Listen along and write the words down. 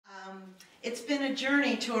It's been a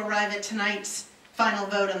journey to arrive at tonight's final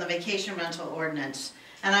vote on the vacation rental ordinance,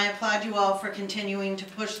 and I applaud you all for continuing to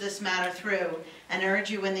push this matter through and urge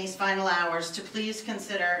you in these final hours to please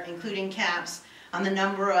consider including caps on the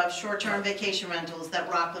number of short-term vacation rentals that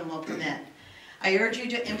Rockland will permit. I urge you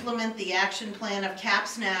to implement the action plan of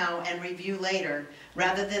caps now and review later,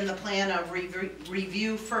 rather than the plan of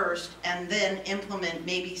review first and then implement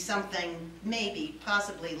maybe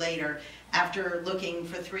possibly later after looking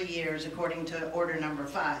for 3 years according to order number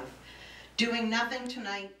 5. Doing nothing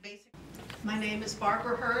tonight basically. My name is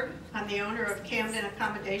Barbara Hurd. I'm the owner of Camden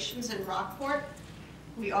Accommodations in Rockport.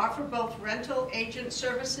 We offer both rental agent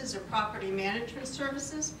services or property management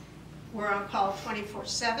services. We're on call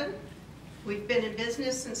 24/7. We've been in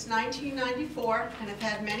business since 1994 and have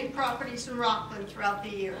had many properties in Rockland throughout the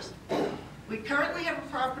years. We currently have a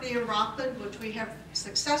property in Rockland which we have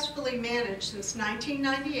successfully managed since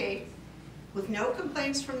 1998 with no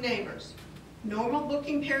complaints from neighbors. Normal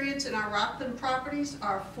booking periods in our Rockland properties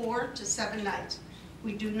are 4 to 7 nights.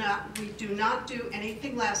 We do not do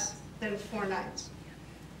anything less than 4 nights.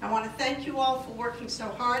 I want to thank you all for working so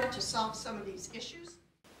hard to solve some of these issues.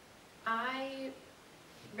 I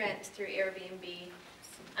rent through Airbnb,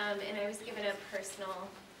 and I was given a personal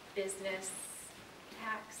business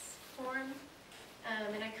tax form,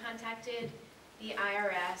 and I contacted the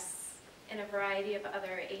IRS and a variety of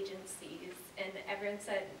other agencies, and everyone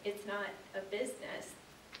said it's not a business.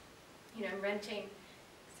 You know, I'm renting,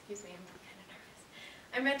 excuse me, I'm kind of nervous.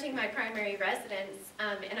 I'm renting my primary residence,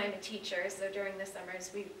 and I'm a teacher, so during the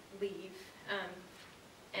summers we leave,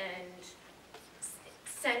 and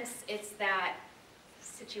since it's that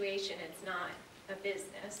situation, it's not a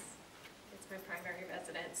business, it's my primary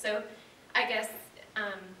residence. So I guess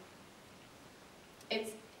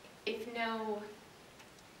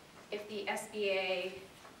if the SBA,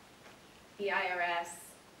 the IRS,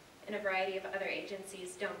 and a variety of other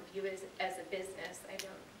agencies don't view it as a business, I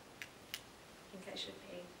don't think I should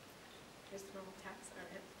pay personal tax on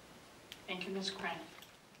it. Thank you, Ms. Crane.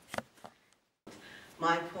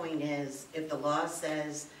 My point is, if the law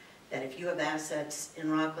says that if you have assets in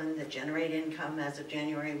Rockland that generate income as of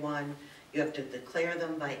January 1, you have to declare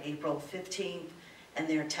them by April 15th, and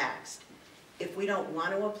they're taxed. If we don't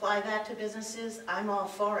want to apply that to businesses, I'm all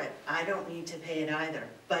for it. I don't need to pay it either.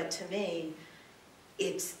 But to me,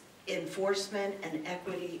 it's enforcement and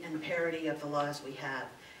equity and parity of the laws we have.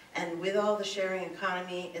 And with all the sharing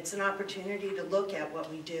economy, it's an opportunity to look at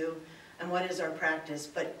what we do and what is our practice,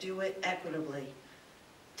 but do it equitably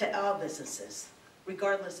to all businesses,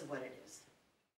 regardless of what it is.